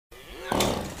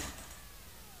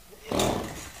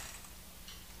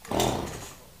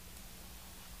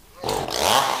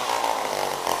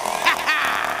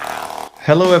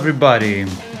Hello, everybody.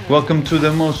 Welcome to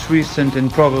the most recent and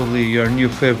probably your new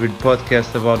favorite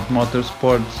podcast about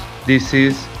motorsports. This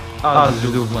is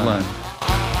Azul Volante.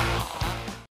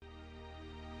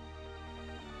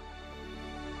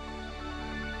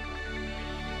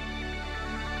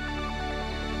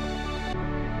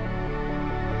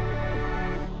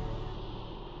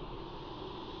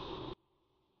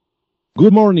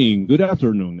 Good morning, good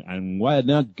afternoon, and why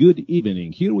not good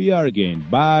evening. Here we are again,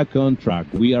 back on track.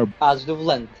 We are Azul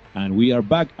Volante. and we are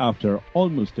back after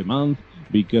almost a month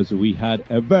because we had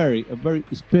a very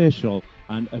special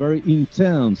and a very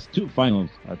intense two finals,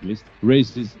 at least,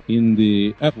 races in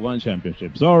the F1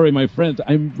 Championship. Sorry, my friends,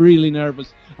 I'm really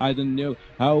nervous. I don't know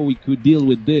how we could deal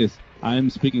with this. I'm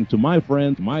speaking to my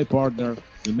friend, my partner,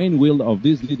 the main wheel of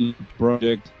this little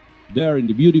project, there in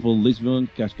the beautiful Lisbon,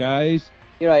 Cascais.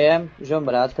 Here I am, João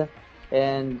Barata,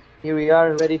 and here we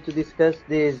are ready to discuss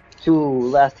these two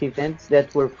last events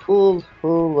that were full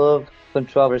of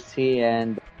controversy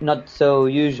and not so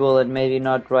usual and maybe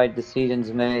not right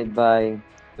decisions made by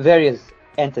various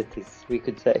entities, we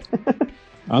could say.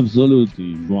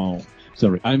 Absolutely, João.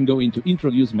 Sorry, I'm going to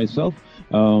introduce myself.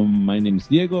 My name is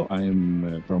Diego. I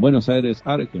am from Buenos Aires,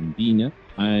 Argentina.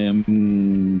 I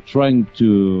am trying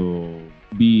to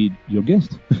be your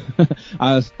guest.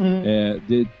 As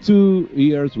the 2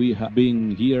 years we have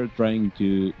been here trying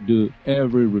to do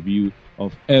every review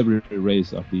of every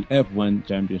race of the F1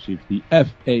 Championship, the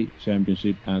FA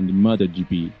Championship, and the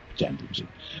MotoGP Championship.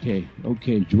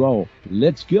 Okay, João,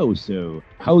 let's go. So,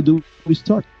 how do we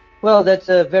start? Well, that's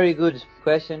a very good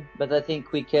question, but I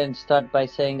think we can start by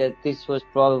saying that this was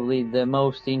probably the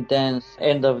most intense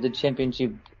end of the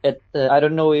championship. I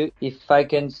don't know if I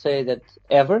can say that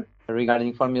ever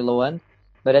regarding Formula One,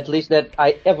 but at least that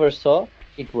I ever saw,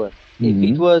 it was. If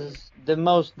it was the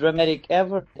most dramatic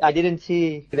ever, I didn't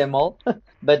see them all,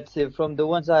 but from the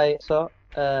ones I saw,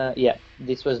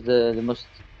 this was the most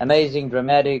amazing,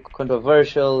 dramatic,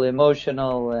 controversial,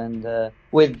 emotional, and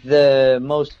with the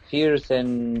most fierce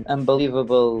and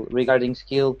unbelievable regarding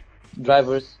skill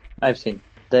drivers I've seen.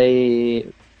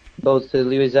 Both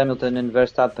Lewis Hamilton and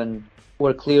Verstappen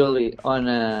were clearly on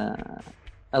a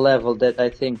level that I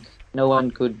think no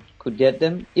one could get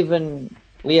them. Even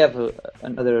we have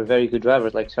another very good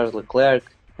drivers like Charles Leclerc.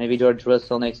 Maybe George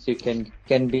Russell next year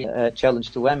can be a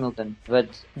challenge to Hamilton. But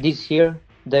this year,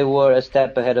 they were a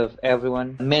step ahead of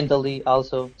everyone. Mentally,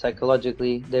 also,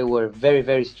 psychologically, they were very,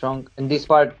 very strong. And this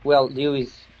part, well,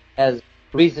 Lewis has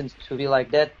reasons to be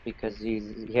like that because he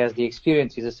has the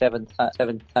experience. He's a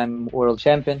seventh-time world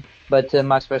champion. But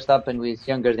Max Verstappen, who is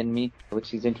younger than me,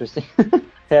 which is interesting,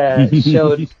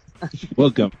 showed...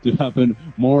 Welcome to happen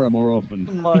more and more often.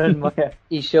 More and more.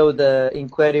 He showed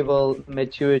incredible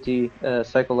maturity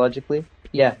psychologically.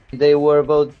 Yeah, they were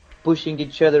both pushing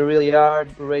each other really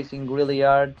hard, racing really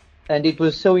hard. And it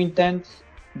was so intense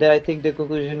that I think the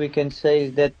conclusion we can say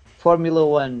is that Formula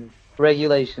One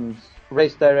regulations,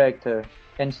 race director,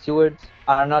 and stewards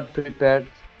are not prepared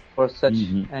for such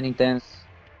an intense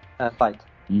fight.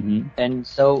 And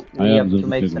so we have to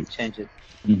make some changes.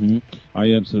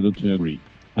 I absolutely agree.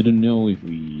 I don't know if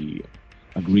we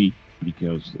agree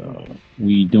because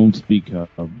we don't speak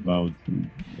about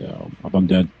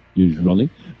that usually.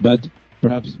 But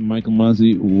perhaps Michael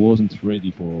Masi wasn't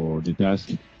ready for the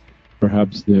task.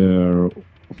 Perhaps the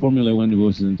Formula One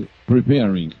wasn't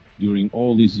preparing during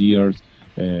all these years.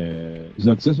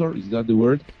 Successor, is that the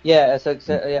word? Yeah,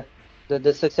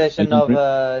 the succession of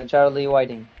Charlie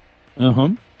Whiting.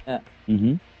 Yeah.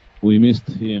 We missed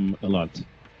him a lot.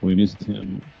 We missed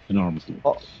him enormously.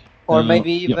 Or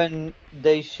maybe even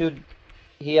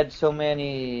he had so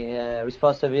many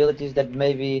responsibilities that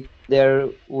maybe there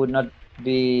would not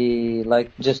be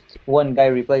like just one guy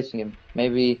replacing him.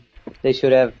 Maybe they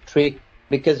should have 3,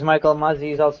 because Michael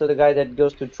Masi is also the guy that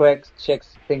goes to tracks,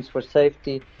 checks things for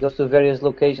safety, goes to various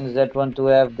locations that want to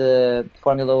have the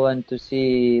Formula One to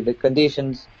see the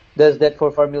conditions, does that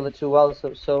for Formula 2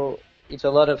 also. So it's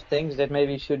a lot of things that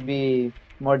maybe should be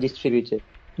more distributed.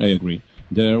 I agree.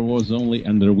 There was only,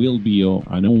 and there will be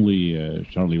only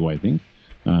Charlie Whiting,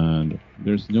 and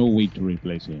there's no way to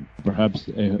replace him. Perhaps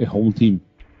a whole team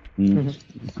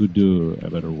could do a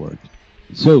better work.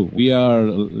 So we are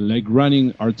like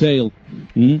running our tail,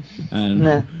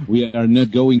 and we are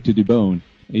not going to the bone.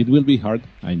 It will be hard,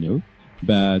 I know,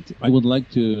 but I would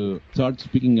like to start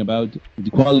speaking about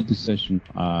the quality session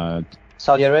at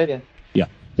Saudi Arabia. Yeah,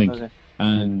 thank you.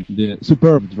 And the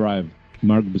superb drive,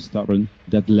 Mark Verstappen,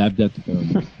 that lap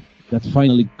that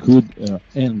finally could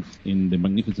end in the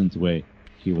magnificent way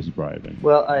he was driving.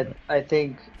 Well, I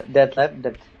think that lap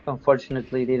that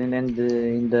unfortunately didn't end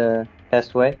in the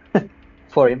best way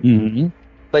for him.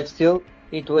 But still,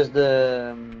 it was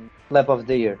the lap of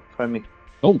the year for me.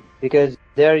 Oh, Because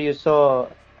there you saw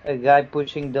a guy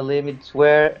pushing the limits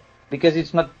because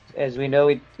it's not, as we know,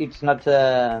 it's not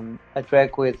a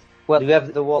track with, well, you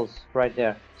have the walls right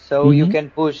there. So you can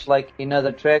push like in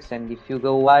other tracks, and if you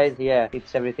go wide,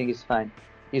 everything is fine.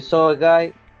 You saw a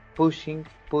guy pushing,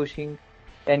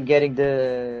 and getting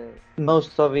the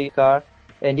most of his car,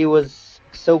 and he was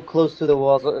so close to the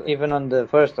walls, even on the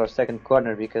first or second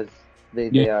corner, because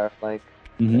they are like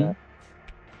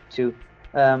two.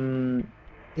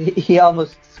 He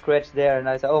almost scratched there, and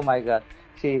I said, "Oh my God,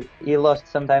 he lost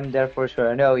some time there for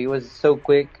sure." No, he was so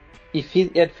quick. If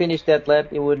he had finished that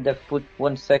lap, he would have put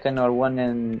 1 second or 1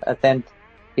 1/10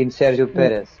 in Sergio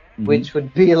Perez, which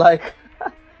would be like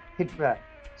it's right.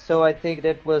 So I think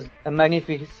that was a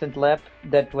magnificent lap.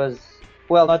 That was,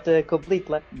 well, not a complete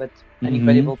lap, but an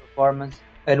incredible performance.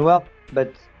 And well,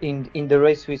 but in the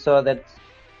race we saw that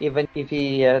even if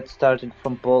he had started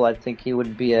from pole, I think he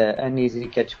would be an easy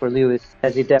catch for Lewis,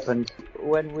 as it happened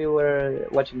when we were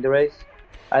watching the race.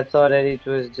 I thought that it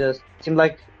was just seemed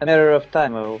like a matter of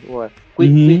time, or what?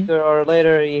 Quicker or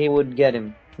later he would get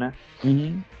him. No?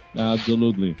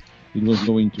 Absolutely, it was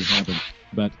going to happen,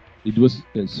 but it was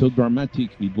so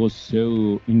dramatic. It was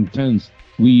so intense.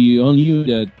 We all knew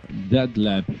that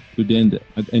lap could end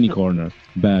at any corner,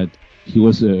 but he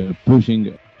was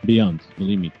pushing beyond the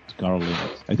limit. Carl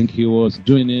Lewis. I think he was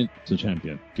doing it as a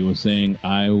champion. He was saying,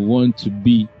 "I want to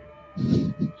be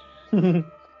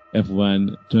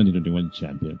F1 2021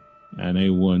 champion, and I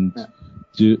want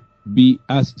to be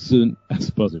as soon as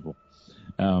possible."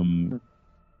 In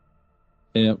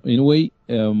a way,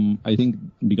 I think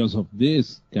because of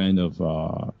this kind of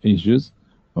issues,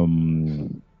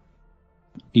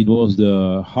 it was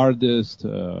the hardest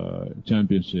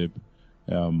championship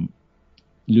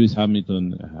Lewis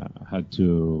Hamilton had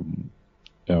to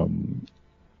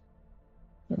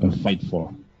fight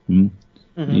for.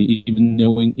 Even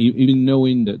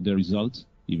knowing that the result,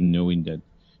 even knowing that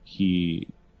he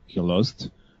lost,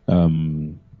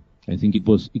 I think it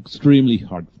was extremely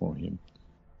hard for him.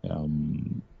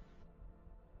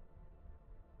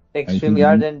 Extremely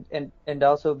hard, and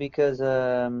also because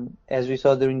as we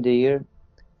saw during the year,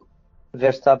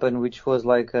 Verstappen, which was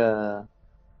like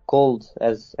cold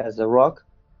as a rock,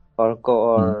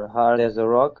 or hard as a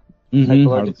rock,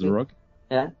 hard as a rock.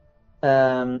 Yeah,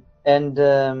 and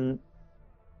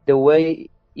the way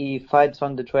he fights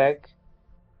on the track,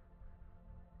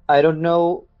 I don't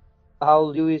know how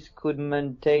Lewis could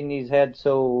maintain his head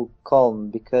so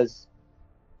calm, because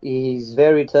he's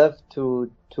very tough to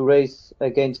race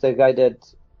against a guy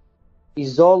that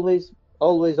is always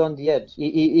on the edge.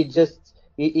 He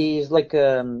is like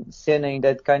saying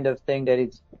that kind of thing, that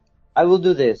it's, I will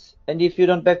do this, and if you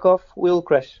don't back off, we'll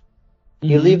crash.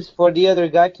 He leaves for the other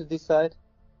guy to decide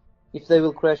if they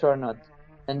will crash or not,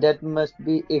 and that must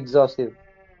be exhaustive.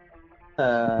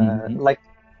 Like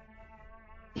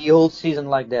the whole season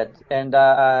like that, and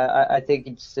I think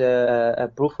it's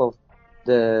a proof of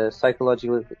the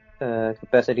psychological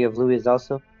capacity of Lewis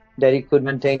also, that he could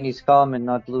maintain his calm and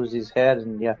not lose his head,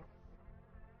 and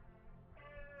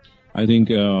I think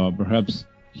perhaps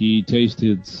he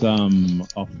tasted some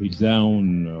of his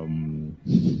own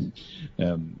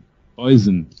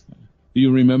poison. Do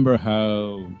you remember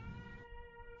how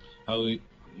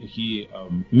he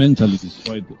mentally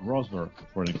destroyed Rosberg,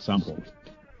 for example?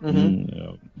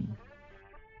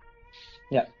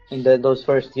 Yeah, in those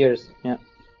first years, yeah.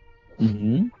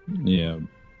 Yeah,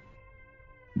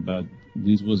 but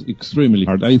this was extremely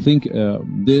hard. I think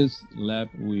this lap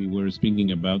we were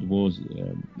speaking about was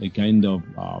a kind of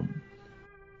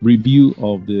review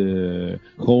of the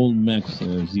whole Max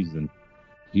season.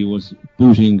 He was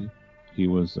pushing, he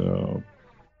was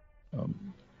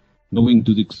going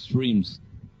to the extremes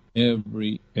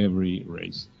every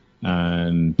race,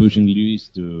 and pushing Lewis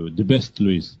to the best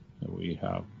Lewis we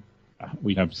have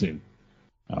seen.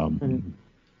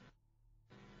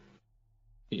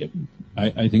 Yeah,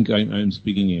 I think I'm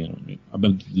speaking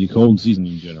about the whole season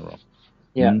in general.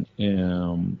 Yeah.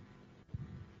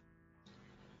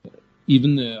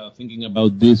 Even thinking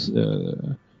about these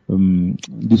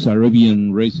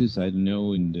Arabian races, I don't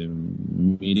know, in the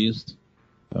Middle East,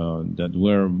 that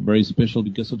were very special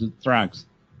because of the tracks.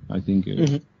 I think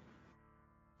it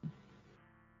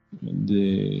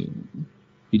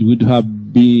would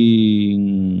have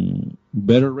been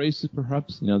better races,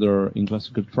 perhaps, in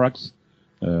classical tracks.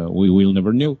 We will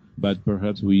never know, but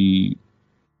perhaps we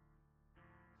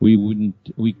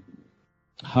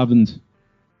haven't.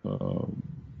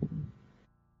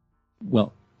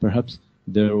 Well, perhaps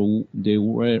there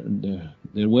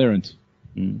weren't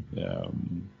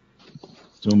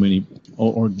so many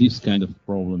or this kind of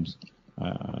problems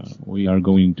we are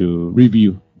going to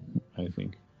review, I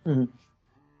think. Mm-hmm.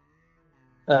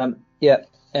 Yeah,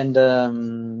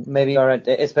 and maybe all right,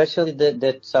 especially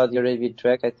that Saudi Arabia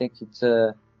track. I think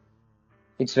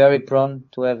it's very prone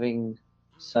to having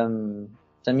some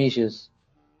issues.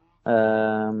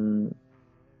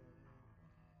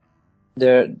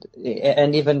 There,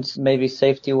 and even maybe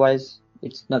safety wise,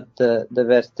 it's not the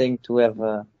best thing to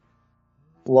have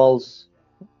walls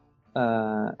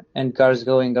and cars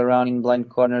going around in blind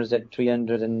corners at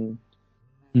 300 and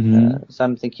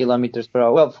something kilometers per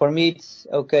hour. Well, for me it's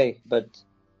okay, but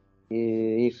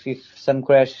if some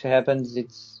crash happens,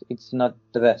 it's not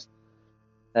the best.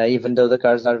 Even though the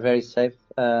cars are very safe,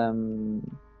 and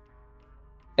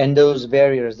those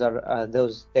barriers are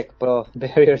those Tech Pro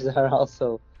barriers are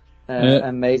also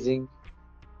amazing.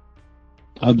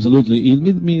 Absolutely, it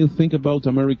made me think about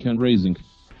American racing.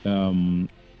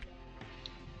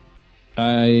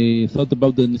 I thought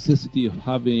about the necessity of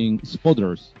having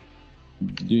spotters.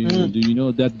 Do you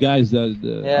know that guys that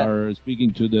are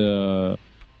speaking to the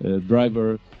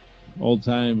driver all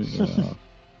time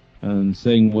and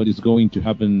saying what is going to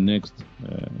happen next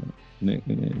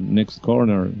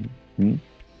corner?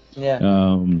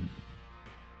 Yeah.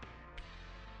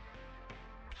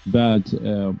 But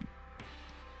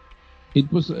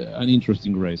it was an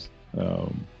interesting race.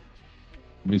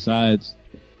 Besides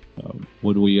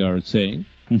what we are saying,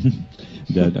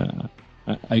 that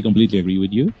I completely agree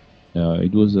with you.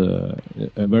 It was a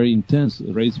very intense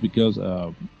race because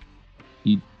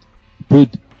it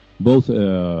put both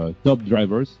top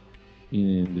drivers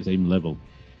in the same level.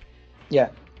 Yeah.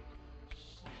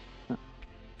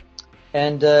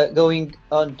 And going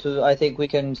on to, I think we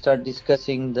can start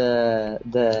discussing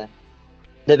the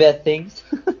bad things.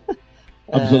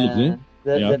 Absolutely.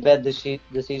 The bad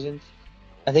decisions.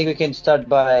 I think we can start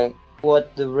by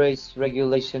what the race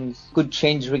regulations could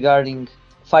change regarding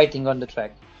fighting on the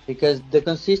track. Because the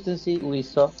consistency we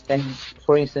saw, and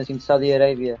for instance in Saudi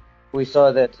Arabia, we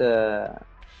saw that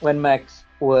when Max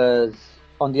was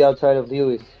on the outside of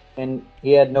Lewis and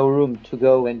he had no room to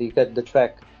go and he cut the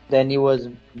track, then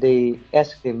they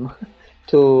asked him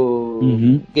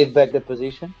to give back the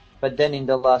position. But then in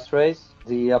the last race,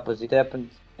 the opposite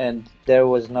happened and there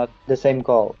was not the same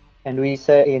call. And we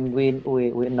say, and we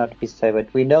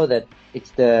know that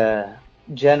it's the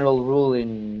general rule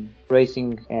in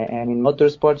racing and in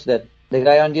motorsports that the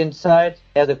guy on the inside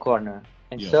has a corner.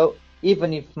 And so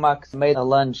even if Max made a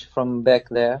lunge from back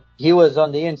there, he was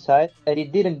on the inside and he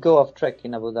didn't go off track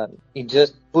in Abu Dhabi. He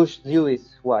just pushed Lewis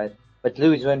wide. But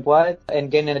Lewis went wide and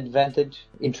gained an advantage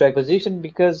in track position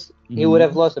because he would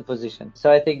have lost the position.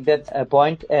 So I think that's a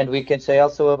point. And we can say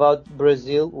also about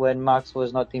Brazil when Max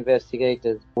was not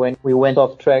investigated, when we went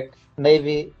off track.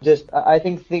 Maybe I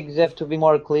think things have to be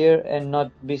more clear and not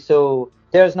be so,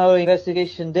 there's no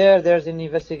investigation there's an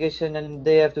investigation and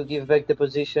they have to give back the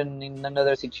position in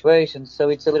another situation. So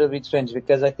it's a little bit strange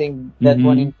because I think that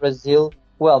one in Brazil,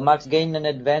 well, Max gained an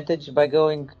advantage by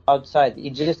going outside. He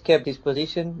just kept his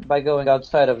position by going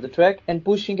outside of the track and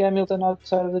pushing Hamilton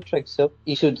outside of the track. So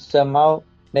he should somehow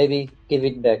maybe give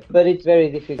it back. But it's very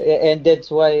difficult. And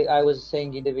that's why I was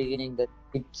saying in the beginning that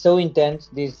it's so intense,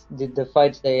 the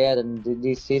fights they had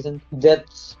this season, that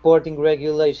sporting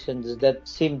regulations that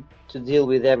seem to deal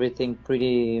with everything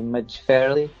pretty much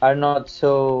fairly are not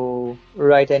so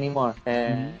right anymore.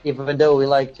 And even though we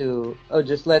like to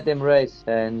just let them race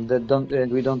and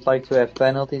we don't like to have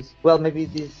penalties, well, maybe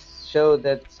this show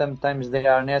that sometimes they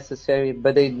are necessary,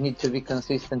 but they need to be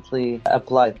consistently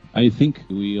applied. I think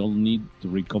we all need to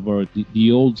recover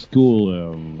the old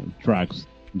school tracks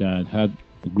that had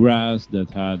grass, that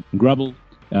had gravel.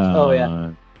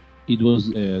 It was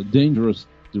dangerous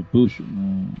to push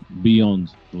beyond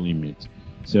the limit.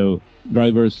 So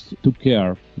drivers took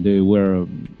care. They were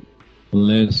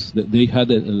they had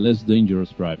a less dangerous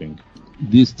driving.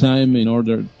 This time, in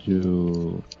order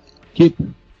to keep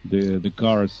the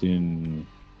cars in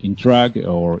track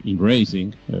or in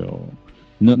racing,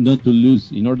 not to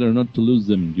lose, in order not to lose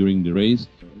them during the race,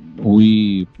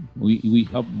 we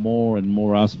have more and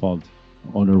more asphalt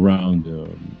all around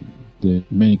the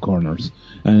many corners,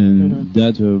 and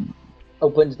that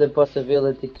opens the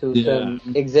possibility to some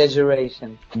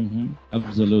exaggeration.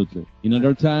 Absolutely. In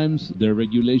other times, the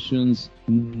regulations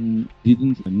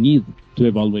didn't need to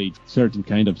evaluate certain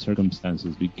kind of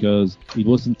circumstances because it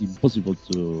wasn't impossible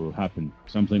to happen.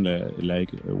 Something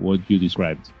like what you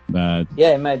described. But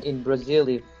imagine in Brazil,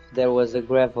 if there was a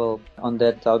gravel on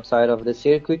that outside of the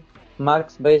circuit,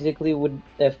 Max basically would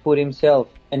have put himself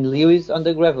and Lewis on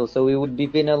the gravel, so he would be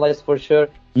penalized for sure,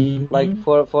 like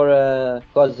for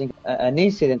causing an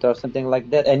incident or something like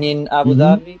that. And in Abu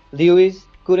Dhabi, Lewis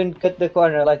couldn't cut the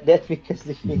corner like that because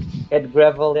if he had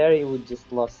gravel there, he would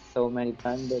just lost so many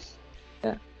times. But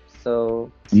yeah,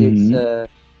 so it's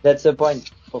that's a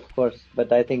point, of course.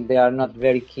 But I think they are not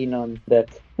very keen on that.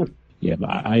 Yeah, but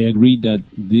I agree that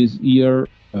this year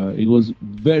it was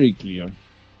very clear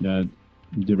that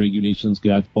the regulations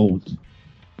got old,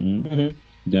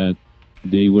 that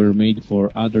they were made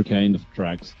for other kind of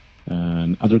tracks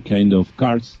and other kind of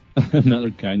cars,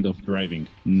 another kind of driving.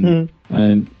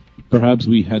 And perhaps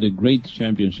we had a great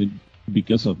championship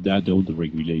because of that old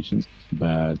regulations,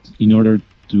 but in order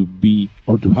to be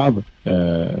or to have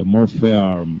a more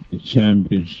fair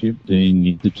championship, they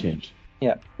need to change.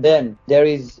 Yeah. Then there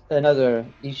is another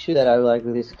issue that I would like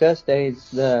to discuss. There is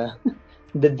the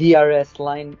DRS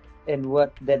line and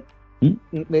what that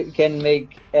can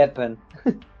make happen.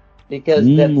 Because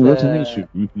what's an issue?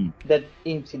 That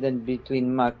incident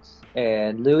between Max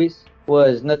and Lewis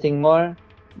was nothing more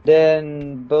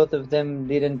than both of them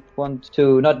didn't want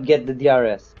to not get the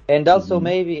DRS. And also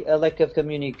maybe a lack of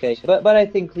communication. But I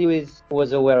think Lewis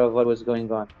was aware of what was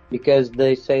going on. Because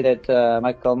they say that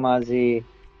Michael Masi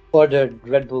ordered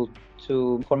Red Bull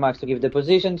for Max to give the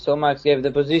position, so Max gave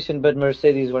the position, but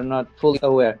Mercedes were not fully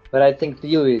aware. But I think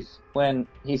Lewis, when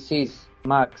he sees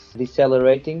Max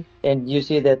decelerating, and you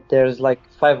see that there's like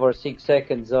 5 or 6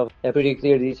 seconds of a pretty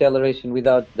clear deceleration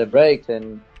without the brakes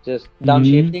and just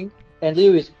downshifting, and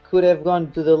Lewis could have gone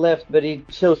to the left, but he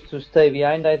chose to stay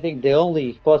behind. I think the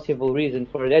only possible reason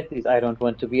for that is I don't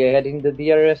want to be ahead in the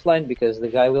DRS line because the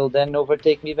guy will then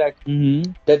overtake me back.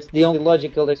 That's the only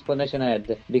logical explanation I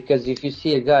had. Because if you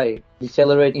see a guy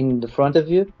decelerate in the front of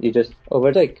you, you just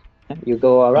overtake. You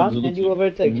go around and you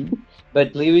overtake.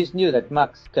 But Lewis knew that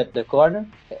Max cut the corner,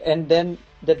 and then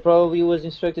that probably was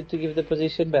instructed to give the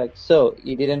position back. So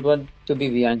he didn't want to be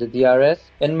behind the DRS,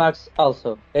 and Max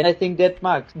also. And I think that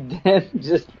Max then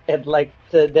just had like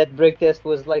that brake test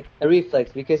was like a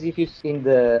reflex, because if you see in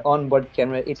the onboard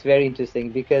camera, it's very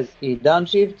interesting because he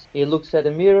downshifts, he looks at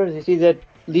the mirrors, you see that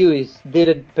Lewis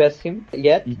didn't pass him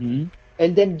yet,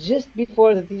 and then just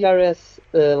before the DRS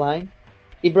line,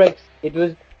 he brakes.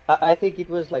 I think it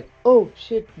was like, oh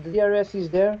shit, the DRS is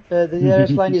there, the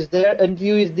DRS line is there, and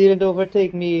Lewis didn't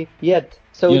overtake me yet.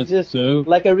 So it's just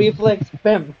like a reflex,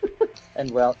 bam.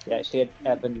 And well, yeah, shit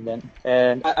happened then.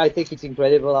 And I think it's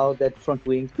incredible how that front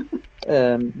wing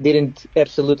didn't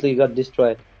absolutely got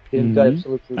destroyed. And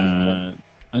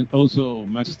also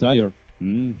Max tire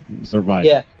survived.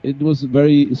 Yeah. It was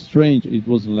very strange. It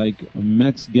was like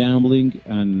Max gambling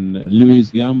and Lewis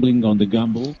gambling on the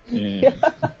gamble.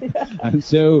 And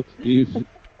so if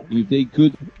they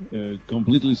could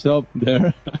completely stop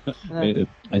there,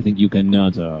 I think you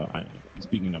cannot,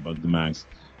 speaking about the Max,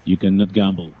 you cannot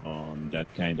gamble on that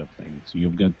kind of thing. So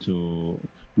you've got to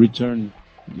return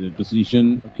the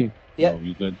position. Okay. Yeah.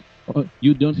 So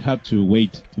you don't have to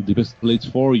wait to the best place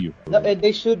for you. No,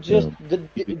 they should just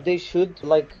they should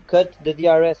like cut the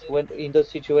DRS when in those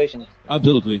situations.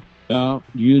 Absolutely.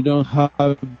 You don't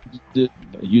have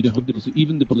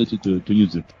even the ability to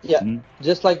use it. Yeah,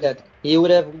 just like that. He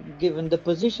would have given the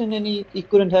position and he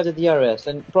couldn't have the DRS,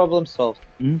 and problem solved.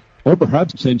 Or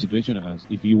perhaps same situation as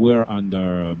if you were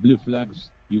under blue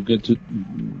flags, you get to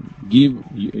give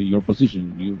your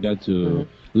position. You get to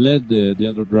let the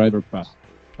other driver pass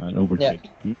and overtake.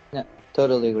 Yeah,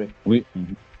 totally agree.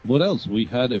 What else? We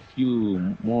had a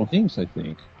few more things, I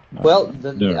think. Well,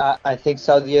 I think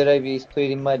Saudi Arabia is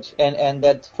pretty much, and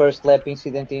that first lap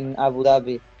incident in Abu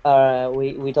Dhabi,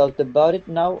 we talked about it.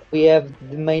 Now we have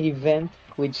the main event,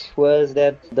 which was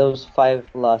those 5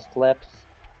 last laps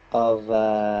of...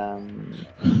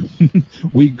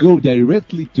 We go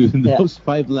directly to those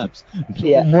 5 laps.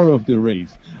 More of the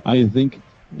race. I think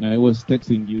I was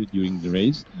texting you during the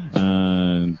race,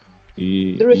 and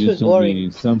the race was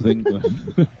boring. Something.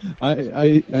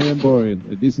 I am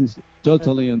bored. This is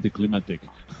totally anticlimactic.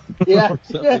 Yeah. Or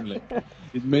something like that.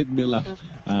 It made me laugh.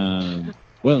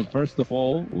 Well, first of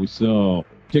all, we saw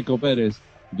Checo Perez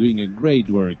doing a great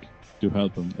work to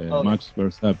help him, Max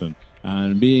Verstappen,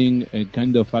 and being a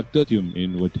kind of factotum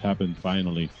in what happened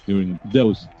finally during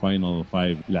those final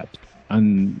 5 laps.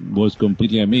 And was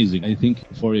completely amazing. I think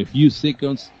for a few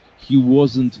seconds he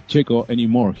wasn't Checo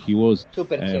anymore. He was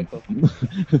Super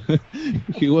Checo.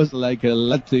 He was like a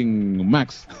Latin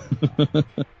Max.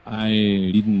 I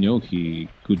didn't know he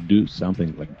could do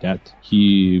something like that.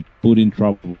 He put in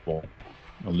trouble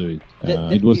Lewis.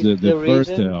 It was the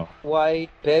first. Why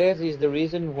Perez is the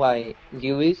reason why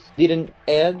Lewis didn't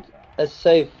add a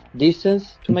safe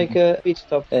distance to make a pit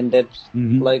stop, and that's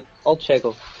like all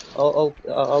Checo,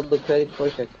 all the credit for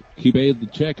Checo. He paid the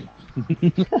check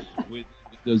with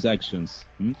those actions.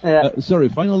 Yeah. Sorry,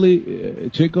 finally,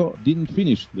 Checo didn't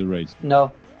finish the race.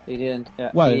 No, he didn't.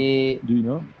 Yeah. Why? Do you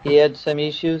know? He had some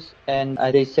issues, and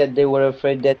they said they were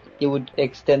afraid that he would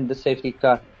extend the safety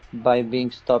car by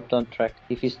being stopped on track.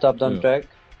 If he stopped on track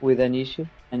with an issue,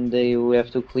 and they will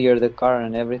have to clear the car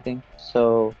and everything.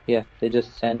 So, yeah, they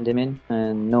just send him in,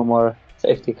 and no more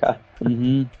safety car.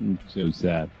 So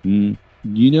sad.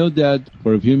 You know that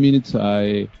for a few minutes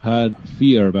I had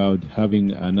fear about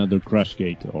having another crash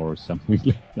gate or something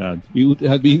like that. It would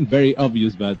have been very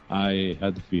obvious, but I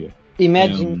had fear.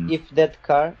 Imagine if that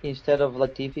car, instead of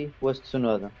Latifi, was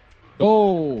Tsunoda.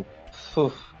 Oh!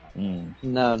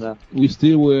 No. We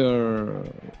still were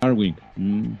arguing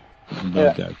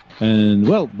about that. And,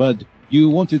 well, but you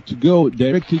wanted to go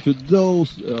directly to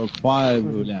those 5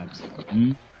 laps.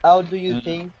 How do you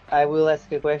think, I will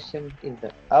ask a question,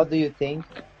 how do you think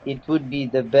it would be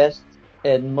the best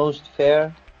and most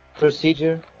fair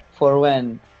procedure for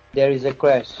when there is a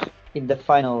crash in the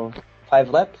final 5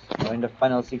 laps or in the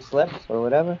final 6 laps or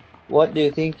whatever? What do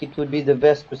you think it would be the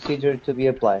best procedure to be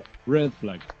applied? Red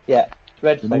flag. Yeah,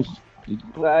 red flag.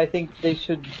 Well, I think they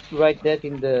should write that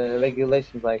in the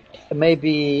regulations, like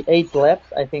maybe 8 laps,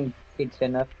 I think it's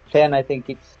enough. 10, I think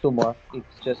it's too more.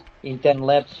 It's just in 10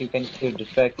 laps you can clear the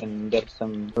track and get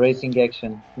some racing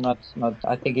action.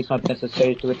 I think it's not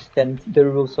necessary to extend the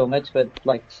rule so much, but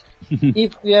like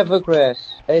if we have a crash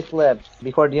 8 laps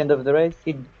before the end of the race,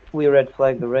 we red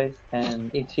flag the race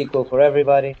and it's equal for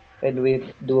everybody. And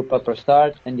we do a proper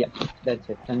start, and yeah, that's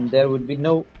it. And there would be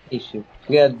no issue.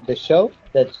 We had the show,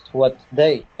 that's what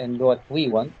they and what we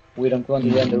want. We don't want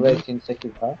to end the race in safety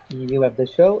car. You have the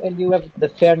show, and you have the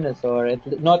fairness, or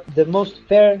not the most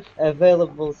fair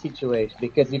available situation.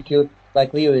 Because if you,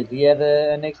 like Lewis, he had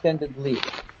an extended lead,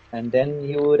 and then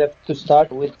you would have to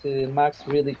start with Max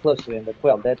really close to him. But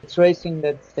well, that's racing,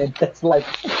 that's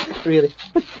life, really.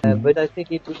 But I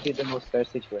think it would be the most fair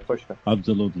situation, for sure.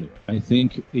 Absolutely. I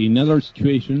think in another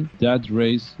situation, that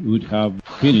race would have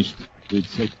finished with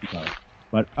safety car.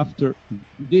 But after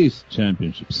this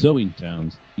championship, so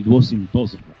intense, it was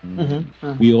impossible.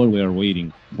 We all were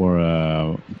waiting for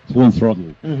a full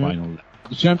throttle final lap.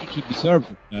 The championship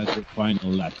deserved that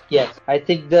final lap. Yes, I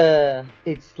think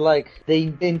it's like the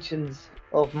intentions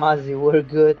of Mazzi were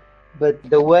good, but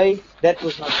the way, that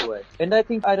was not the way. And I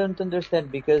think I don't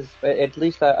understand, because at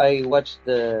least I watched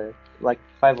the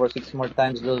 5 or 6 more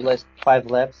times those last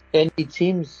 5 laps, and it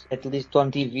seems, at least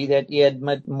on TV, that he had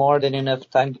more than enough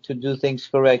time to do things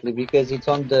correctly, because it's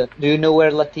on do you know where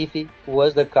Latifi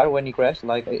was, the car, when he crashed?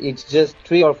 Like, it's just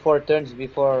 3 or 4 turns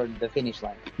before the finish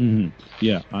line.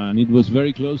 Yeah, and it was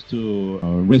very close to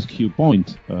a rescue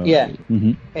point.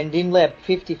 And in lap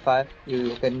 55,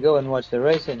 you can go and watch the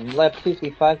race, and in lap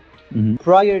 55,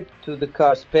 prior to the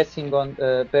cars passing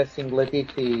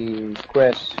Latifi's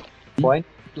crash point,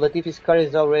 Latifi's car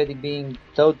is already being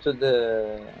towed to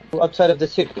the outside of the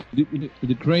circuit.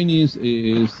 The crane is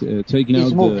taking out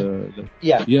the...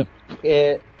 Yeah.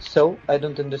 So I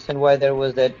don't understand why there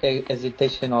was that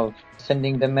hesitation of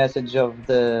sending the message of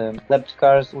the lapped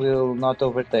cars will not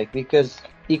overtake, because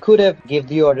he could have give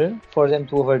the order for them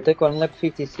to overtake on lap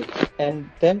 56, and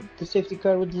then the safety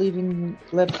car would leave in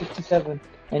lap 57.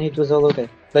 And it was all okay.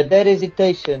 But that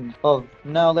hesitation of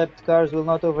now lapped cars will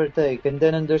not overtake, and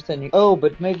then understanding,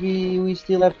 but maybe we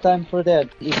still have time for that.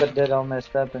 He got that all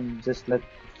messed up and just let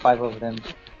 5 of them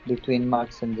between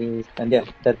Max and Lewis. And yeah,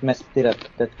 that messed it up.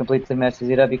 That completely messes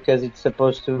it up, because it's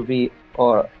supposed to be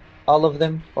or all of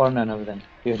them or none of them.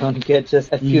 You don't get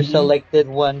just a few selected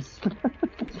ones.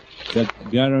 That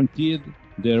guaranteed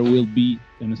there will be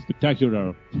a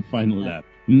spectacular final lap.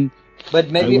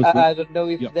 But maybe I don't know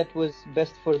if that was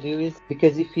best for Lewis,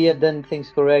 because if he had done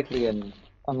things correctly, and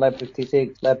on lap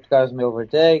 56, lapped cars may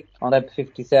overtake. On lap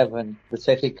 57, the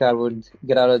safety car would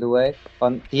get out of the way.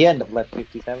 On the end of lap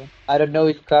 57, I don't know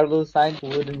if Carlos Sainz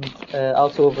wouldn't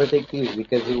also overtake Lewis,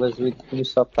 because he was with new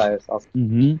soft tires also.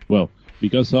 Well,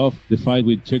 because of the fight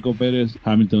with Checo Perez,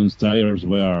 Hamilton's tires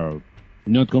were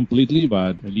not completely,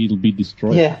 but a little bit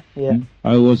destroyed. Yeah.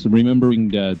 I was remembering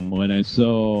that when I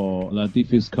saw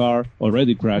Latifi's car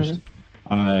already crashed,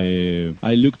 I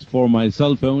looked for my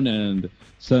cell phone and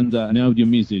sent an audio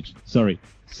message,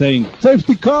 saying,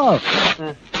 "Safety car!"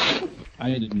 I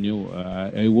didn't know.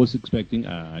 I was expecting,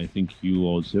 I think you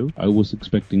also, I was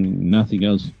expecting nothing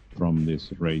else from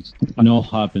this race. And all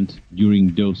happened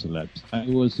during those laps. I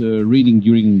was reading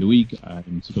during the week,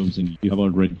 I'm supposing you have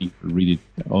already read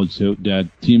it also, that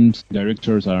teams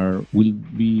directors will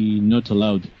be not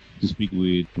allowed to speak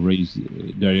with race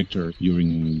director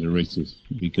during the races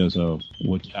because of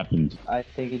what happened. I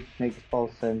think it makes all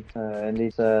sense, and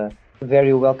it's a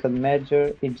very welcome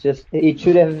measure. It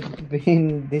should have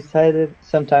been decided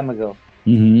some time ago.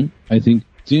 I think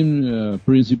team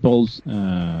principals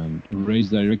and race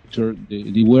director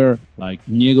they were like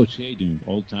negotiating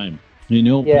all time.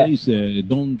 Please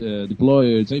don't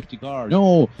deploy a safety car.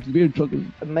 No,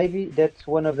 maybe that's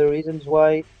one of the reasons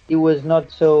why he was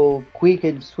not so quick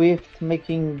and swift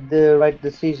making the right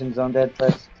decisions on that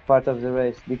last part of the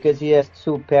race, because he has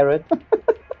to parrot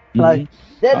like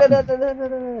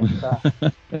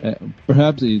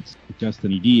perhaps it's just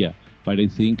an idea, but I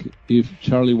think if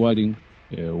Charlie Whiting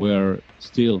were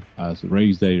still as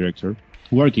race director,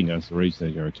 working as race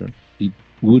director, it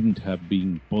wouldn't have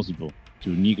been possible to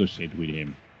negotiate with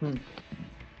him.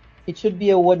 It should be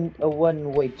a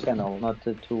one-way channel, not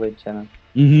a two-way channel.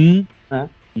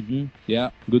 Yeah,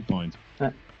 good point.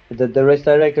 The race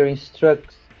director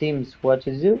instructs teams what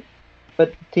to do,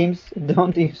 but teams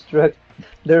don't instruct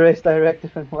the race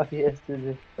director on what he has to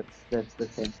do. That's the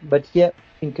thing. But yeah,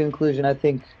 in conclusion, I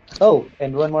think... Oh,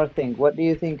 and one more thing. What do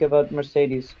you think about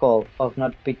Mercedes' call of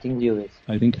not pitting Lewis?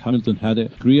 I think Hamilton had a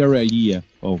clear idea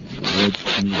of what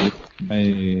he needed.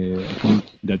 I think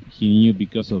that he knew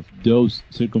because of those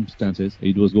circumstances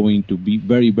it was going to be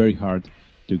very, very hard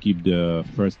to keep the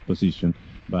first position.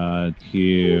 But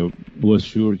he was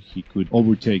sure he could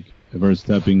overtake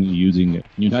Verstappen using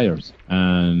new tires.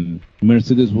 And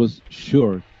Mercedes was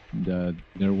sure that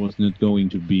there was not going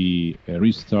to be a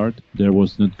restart. There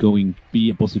was not going to be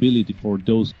a possibility for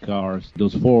those cars,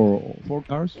 those four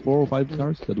or five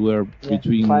cars that were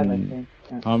between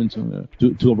Hamilton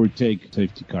to overtake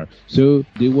safety car. So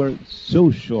they were so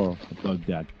sure about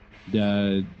that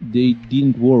they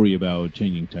didn't worry about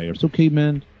changing tires. Okay,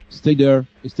 man, stay there.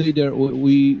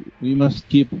 We must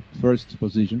keep first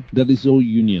position. That is all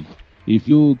you need. If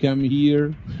you come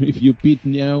here, if you pit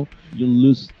now, you'll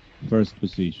lose first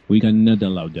position. We cannot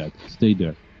allow that. Stay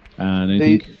there. And I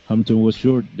think Hamilton was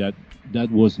sure that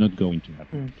was not going to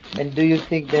happen. And do you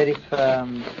think that if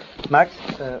Max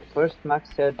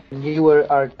said newer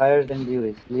are tires than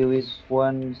Lewis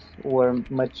ones were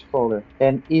much older,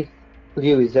 and if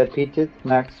Lewis had pitted,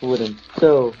 Max wouldn't.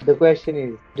 So the question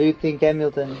is, do you think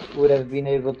Hamilton would have been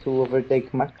able to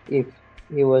overtake Max if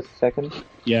he was second?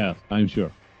 Yeah, I'm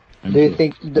sure. You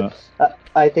think?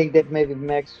 I think that maybe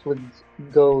Max would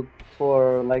go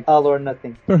for like all or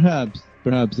nothing. Perhaps.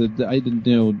 I don't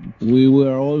know. We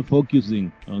were all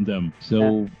focusing on them,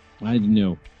 so I don't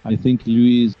know. I think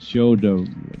Lewis showed a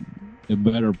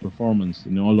better performance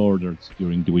in all orders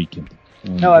during the weekend.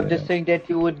 And, no, I'm just saying that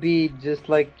he would be just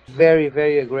like very,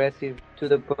 very aggressive to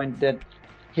the point that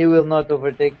he will not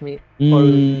overtake me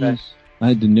or crash.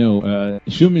 I don't know.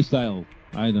 Schumi style.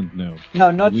 I don't know. No,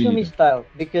 not Schumi style,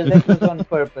 because that was on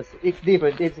purpose. It's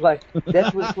different. It's like,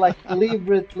 that was like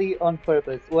deliberately on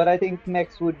purpose. What I think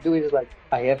Max would do is like,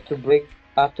 I have to brake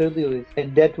after Lewis,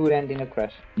 and that would end in a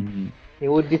crash. He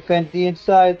would defend the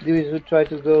inside, Lewis would try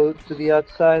to go to the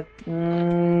outside.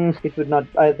 It would not,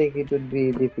 I think it would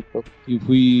be difficult. If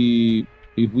we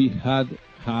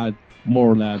had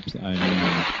more laps,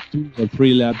 2 or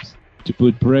 3 laps, to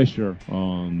put pressure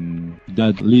on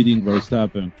that leading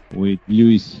Verstappen with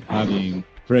Lewis having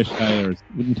fresh tires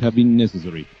wouldn't have been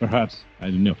necessary. Perhaps,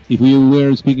 I don't know. If we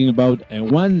were speaking about a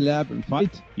 1 lap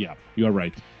fight, yeah, you are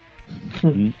right.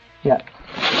 Yeah,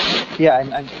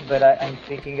 I'm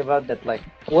thinking about that. Like,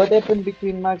 what happened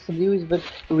between Max and Lewis, but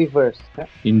reversed.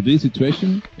 In this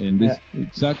situation,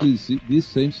 exactly this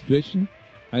same situation,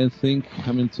 I think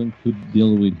Hamilton could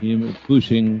deal with him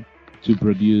pushing to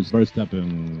produce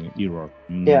Verstappen error.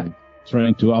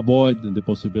 Trying to avoid the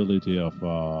possibility of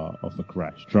a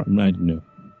crash. I don't know.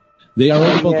 They are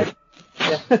all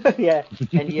yeah,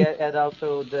 and he had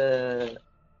also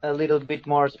a little bit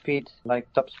more speed,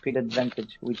 like top speed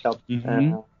advantage, which helped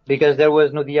because there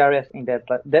was no DRS in that.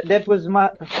 That was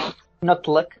not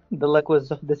luck. The luck was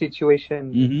of the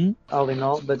situation, all in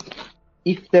all. But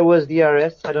if there was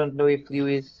DRS, I don't know if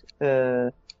Lewis.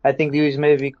 I think Lewis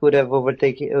maybe could have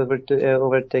overtake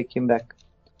him back.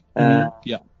 And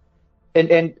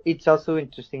it's also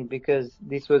interesting because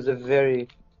this was a very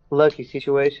lucky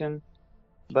situation.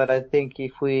 But I think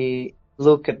if we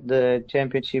look at the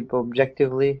championship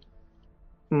objectively,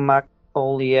 Max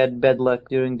only had bad luck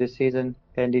during the season,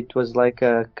 and it was like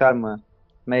a karma.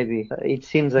 Maybe it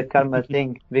seems a karma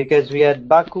thing because we had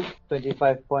Baku,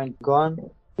 25 points gone.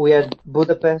 We had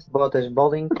Budapest, Bottas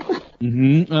bowling.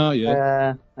 Oh,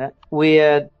 yeah. We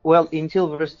had, well, in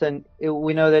Silverstone,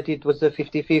 we know that it was a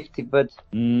 50-50, but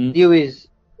Lewis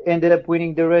ended up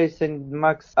winning the race and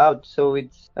Max out. So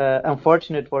it's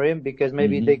unfortunate for him because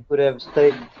maybe they could have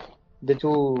stayed the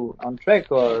two on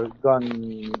track or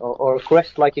gone or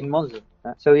crashed like in Monza.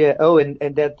 So yeah. Oh, and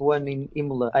that one in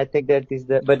Imola. I think that is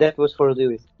but that was for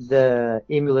Lewis. The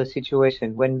Imola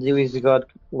situation when Lewis got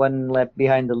one lap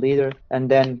behind the leader and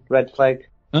then red flag.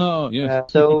 Oh,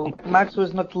 yes. So Max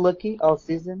was not lucky all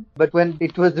season, but when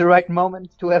it was the right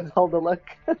moment to have all the luck.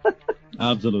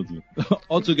 Absolutely.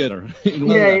 All together.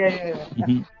 Yeah.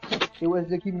 It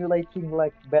was accumulating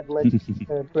like bad luck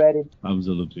credit.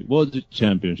 Absolutely. What the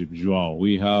championship, Joao?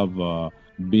 We have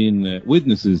been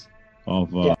witnesses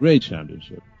of a great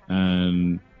championship,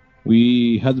 and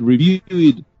we had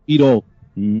reviewed it all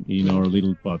in our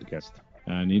little podcast,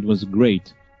 and it was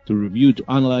great to review, to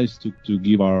analyze, to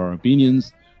give our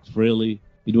opinions freely.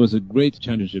 It was a great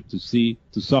championship to see,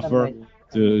 to suffer,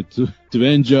 to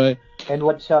enjoy. And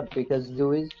watch out, because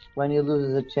Lewis, when he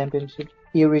loses a championship,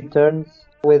 he returns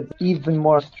with even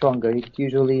more stronger. It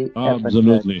usually happens.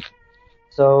 Absolutely.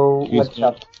 So watch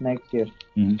out next year.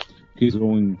 He's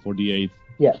going for the 8th.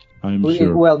 Yeah. I'm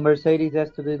sure. Well, Mercedes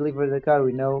has to deliver the car.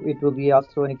 We know it will be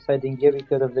also an exciting year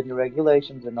because of the new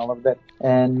regulations and all of that.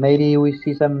 And maybe we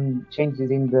see some changes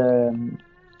in the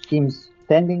team's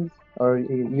standings or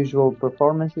usual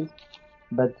performances.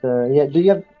 But yeah, do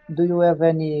you have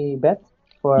any bets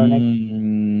for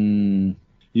next?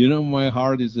 You know, my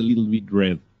heart is a little bit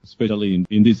red, especially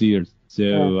in these years.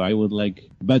 So I would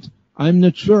like, but I'm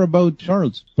not sure about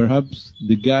Charles. Perhaps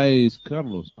the guy is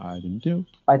Carlos. I don't know.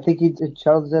 I think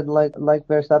Charles said like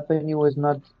Verstappen, he was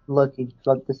not lucky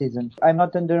throughout the season. I'm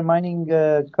not undermining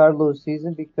Carlos'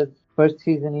 season because first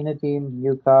season in a team,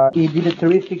 new car, he did a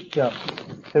terrific job.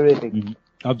 Terrific.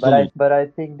 Absolutely. But I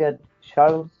think that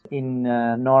Charles, in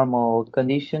normal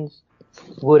conditions,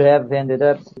 would have ended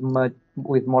up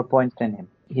with more points than him.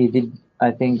 He did,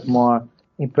 I think, more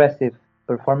impressive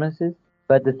performances.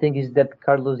 But the thing is that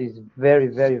Carlos is very,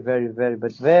 very, very, very,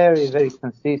 but very, very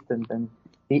consistent. And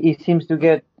he seems to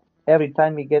get, every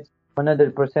time he gets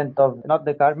 100% of, not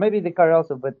the car, maybe the car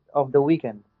also, but of the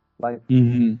weekend. Like,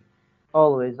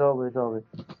 always.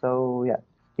 So, yeah.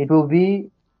 It will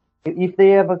be, if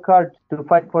they have a car to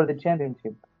fight for the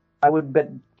championship, I would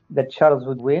bet that Charles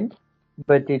would win,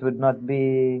 but it would not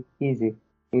be easy.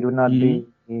 It would not be,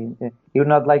 it would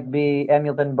not like be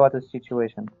Hamilton Bottas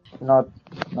situation. Not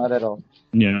at all.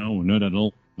 No, not at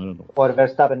all. Or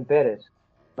Verstappen Perez.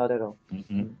 Not at all.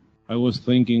 I was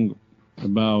thinking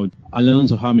about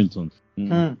Alonso Hamilton.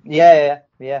 Yeah.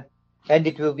 And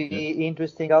it will be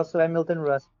interesting also Hamilton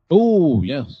Russ. Oh,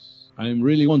 yes. I'm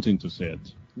really wanting to see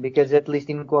it. Because at least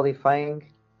in qualifying,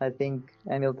 I think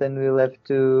Hamilton will have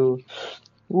to...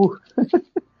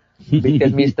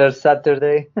 because Mr.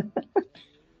 Saturday...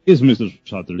 Is Mr.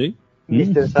 Saturday?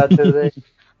 Mr. Saturday.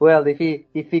 Well, if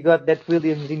he got that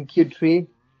Williams in Q3,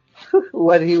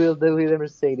 what he will do with the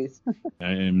Mercedes.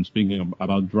 I am speaking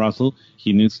about Russell.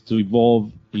 He needs to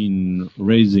evolve in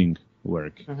racing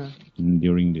work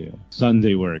during the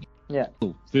Sunday work. Yeah.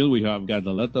 Still, we have got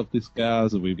a lot of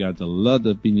discuss. We've got a lot of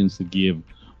opinions to give.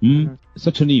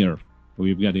 Such an year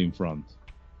we've got in front.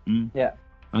 Yeah.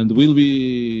 And we'll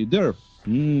be there.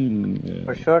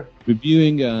 For sure.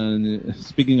 Reviewing and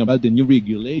speaking about the new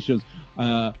regulations.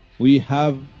 We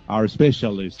have our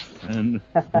specialist, and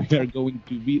we are going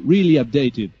to be really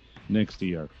updated next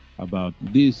year about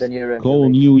this whole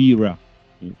new era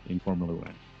in Formula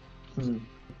One.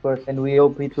 Of course, and we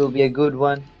hope it will be a good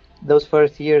one. Those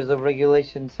first years of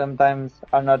regulation sometimes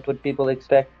are not what people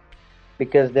expect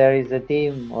because there is a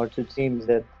team or two teams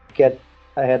that get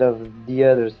ahead of the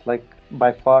others, like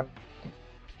by far.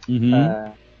 Do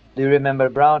you remember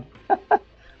Brown?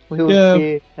 We will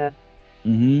see.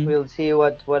 We'll see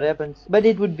what happens. But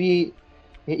it would be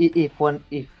if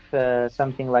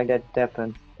something like that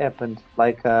happened,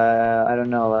 like I don't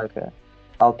know, like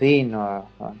Alpine or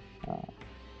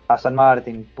Aston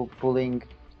Martin pulling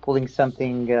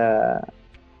something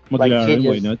like McLaren,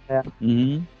 why not?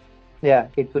 Yeah,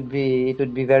 it would be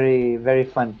very, very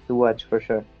fun to watch for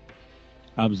sure.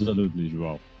 Absolutely,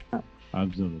 Joao.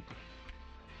 Absolutely.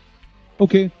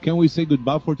 Okay, can we say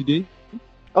goodbye for today?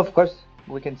 Of course,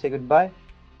 we can say goodbye.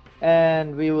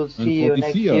 And we will see you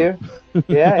next year.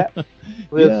 Yeah.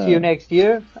 We'll see you next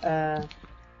year.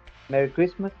 Merry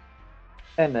Christmas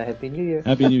and a Happy New Year.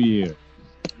 Happy New Year.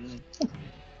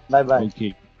 Bye-bye.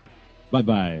 Okay.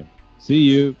 Bye-bye. See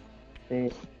you. See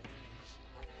you.